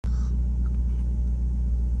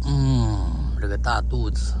个大肚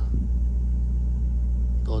子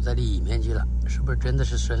躲在里面去了，是不是真的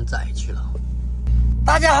是生崽去了？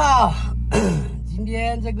大家好，今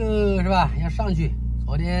天这个是吧，要上去。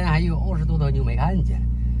昨天还有20多头牛没看见，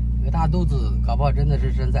这个大肚子搞不好真的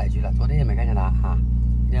是生崽去了。昨天也没看见它啊。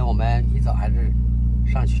今天我们一早还是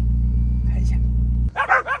上去看一下。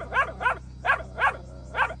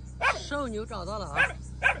瘦牛找到了啊，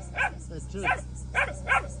在这里。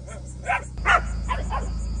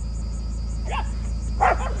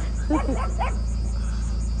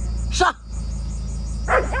上！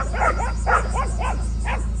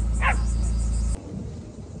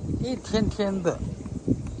一天天的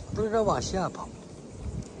都在往下跑，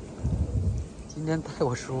今天带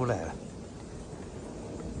我叔来了。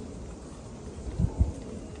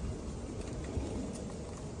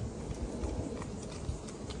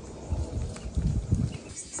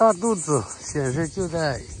大肚子显示就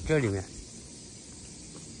在这里面，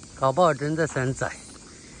搞不好真在生崽。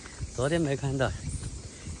昨天没看到，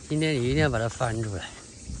今天一定要把它翻出来。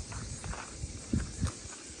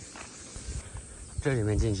这里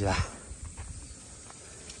面进去了，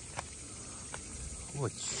我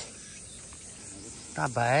去，大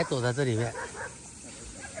白躲在这里面。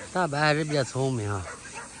大白还是比较聪明啊，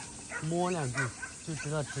摸两句就知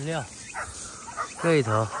道吃料。这一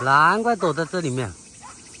头难怪躲在这里面，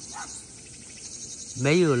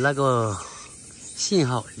没有那个信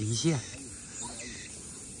号离线。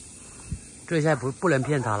这下不能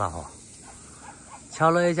骗他了哦，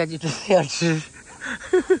敲了一下就知道要吃。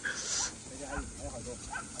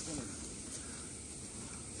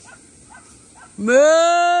没，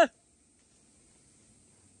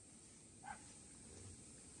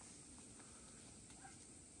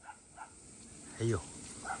还有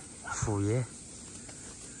虎爷，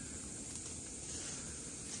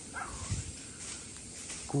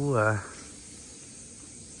孤儿。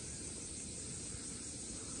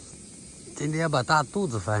今天要把大肚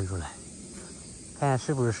子翻出来，看看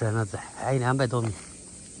是不是生了崽，还有200多米。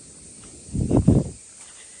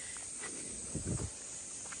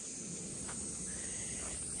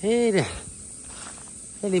嘿的，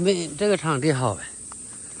这里面这个场地好，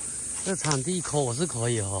这场地可是可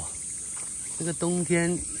以哦。这个冬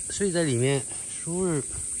天睡在里面，暑日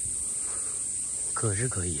可是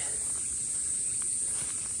可以。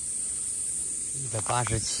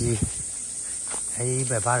187，还有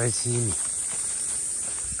187米，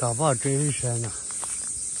搞不好真生啊，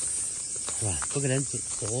是吧？不可能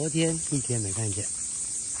昨天一天没看见，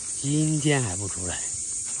今天还不出来。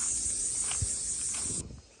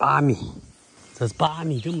8米，这是8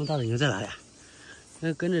米这么大的牛在哪里啊？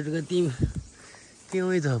那跟着这个定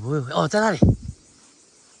位走不会回哦，在那里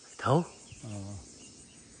头。哦，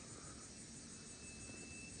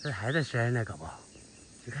这还在生呢，搞不好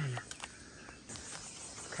去看一下，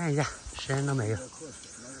看一下生了没有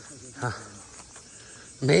啊？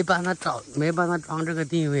没帮他找，没帮他装这个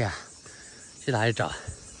定位啊，去哪里找？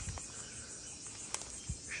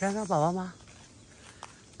生了宝宝吗？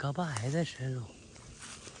搞不好还在生哦。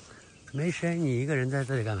没生，你一个人在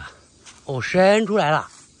这里干嘛？哦，生出来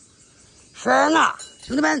了，生了，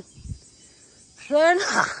兄弟们，生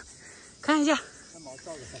了，看一下，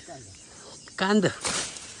干的，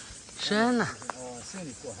生了，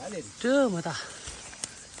这么大，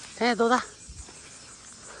看一下多大？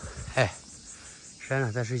哎，生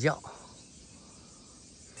了，在睡觉。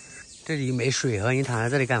这里没水喝，你躺在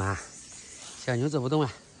这里干嘛？小牛走不动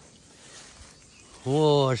了，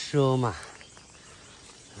我说嘛。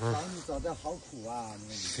找你找的好苦啊！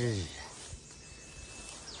是，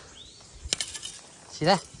起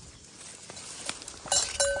来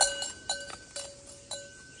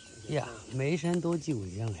呀，没生多久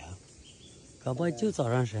一样呀，搞不好就早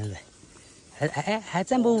上生的，还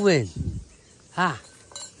站不稳啊，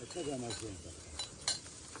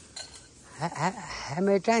还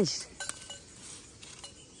没站起来。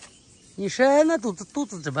你生了肚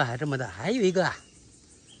子怎么还这么大？还有一个啊。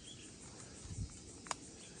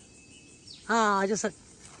啊，就是，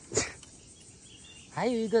还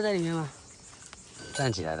有一个在里面吗？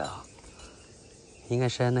站起来的啊，应该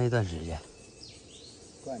生了一段时间。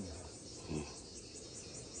惯着。嗯。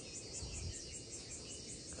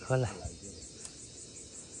喝了。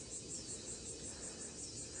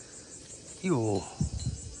哟，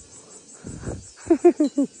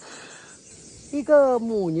一个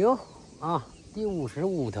母牛啊，第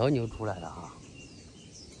55头牛出来了啊。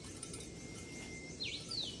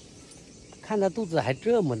看它肚子还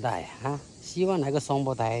这么大呀，啊，希望来个双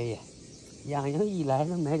胞胎呀！养羊以来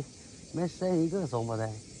都没生一个双胞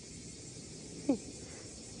胎。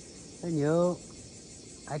这牛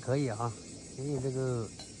还可以啊，也有这个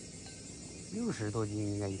60多斤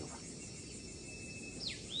应该有吧。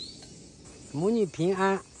母女平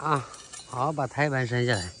安啊，好好把胎盘生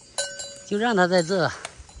下来，就让它在这，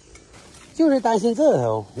就是担心这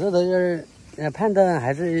头就是判断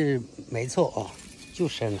还是没错啊，就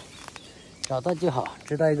生了，找到就好，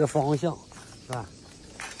知道一个方向是吧？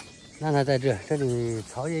让它在这里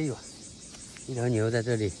草也有，一头牛在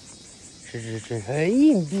这里吃，很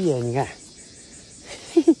隐蔽啊，你看，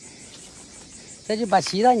嘿嘿，再去把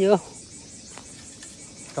其他牛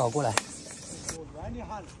找过来，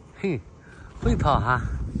哼，会跑哈，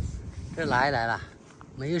这来了，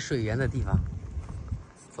没有水源的地方，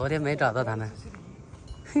昨天没找到他们，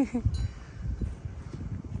嘿嘿。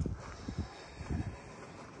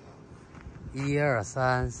1、2、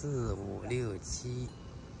3、4、5、6、7、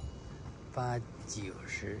8、9、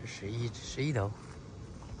10、11头。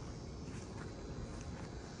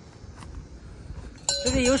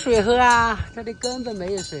这里有水喝啊，这里根本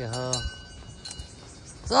没有水喝。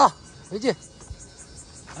走，回去。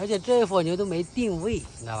而且这一伙牛都没定位，你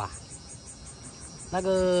知道吧？那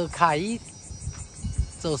个卡一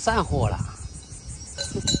走散伙了。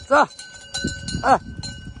走，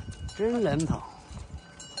真能跑。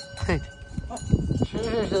哼。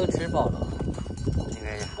吃都吃饱了，你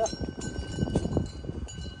看一下，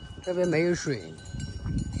这边没有水，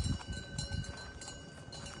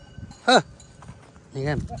哼，你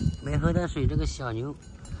看没喝到水，这个小牛，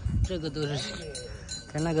这个都是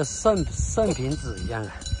跟那个蒜瓶子一样的，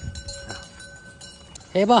啊，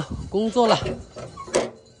黑豹工作了。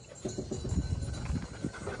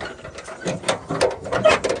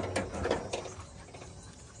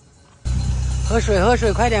喝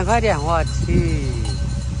水，快点！我去，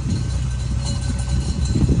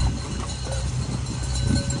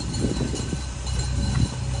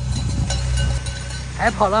还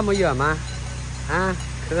跑那么远吗？啊，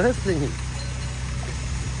渴死你！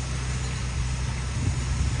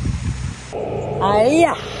哎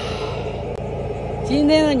呀，今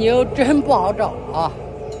天的牛真不好找啊！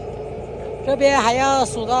这边还要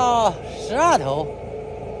数到12头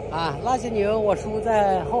啊，那些牛我输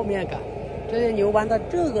在后面赶。这些牛弯到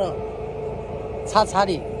这个叉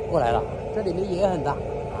里过来了，这里面也很大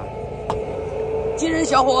啊！金人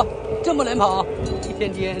小伙这么能跑，一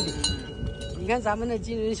天天的，你看咱们的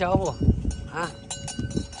金人小伙啊，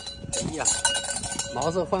哎呀，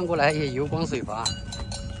毛色换过来也油光水滑。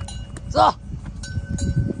走，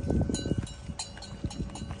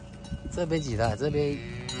这边几头？这边1、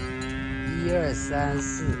2、3、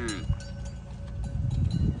4、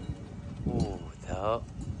5头。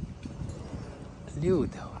6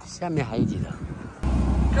头，下面还有几头？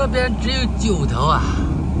这边只有9头啊，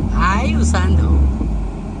还有3头。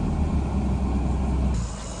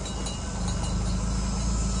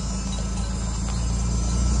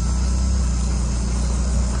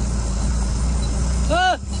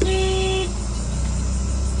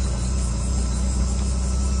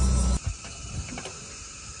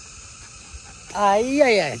哎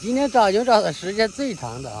呀，今天找牛找的时间最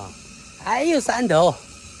长的啊，还有3头。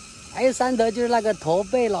还有3头，就是那个驼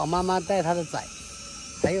背老妈妈带她的崽，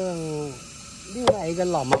还有另外一个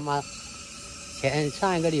老妈妈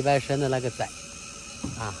上一个礼拜生的那个崽，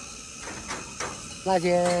啊，那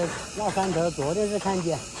3头昨天是看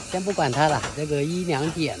见，先不管它了，这个1、2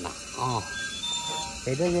点了啊，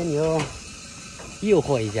给这些牛诱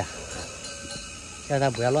惑一下，叫它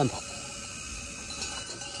不要乱跑。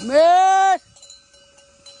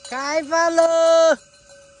开饭喽！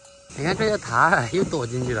你看这些塔又躲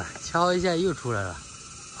进去了，敲一下又出来了，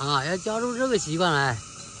啊，要教出这个习惯来。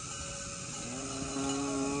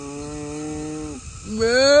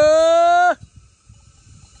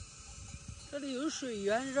这里有水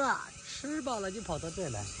源是吧？吃饱了就跑到这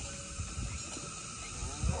来，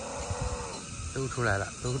都出来了。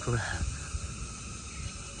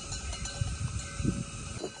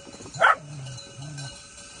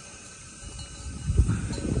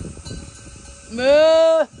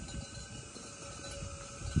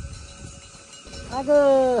那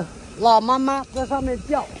个老妈妈在上面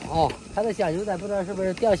叫哦，它的小牛仔不知道是不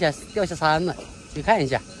是掉下山了，去看一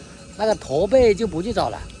下。那个驼背就不去找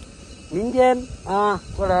了，明天啊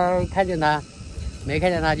过来看见它，没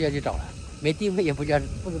看见它就要去找了，没定位也不知道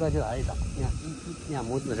去哪里找。你看两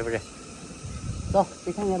母子是不是？走，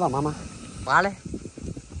去看一下老妈妈。娃嘞，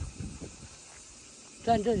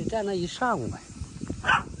站这里站了一上午哎。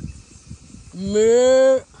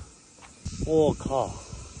我靠！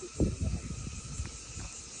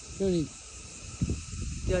这里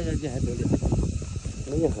掉下去还得了，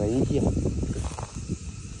没有痕迹。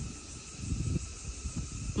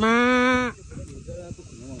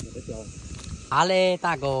好嘞，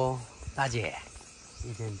大哥大姐，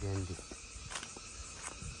一天天的。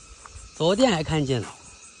昨天还看见了，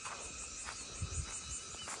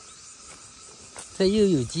这又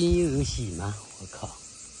有惊又有喜吗？我靠！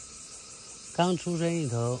刚出生一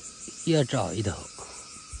头，又要找一头，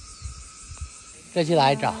这去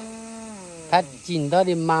哪里找？它紧到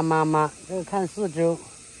的妈，这个看四周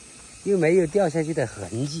又没有掉下去的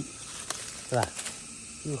痕迹，是吧？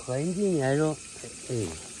有痕迹你还说，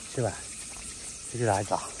是吧？这去哪里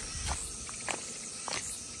找？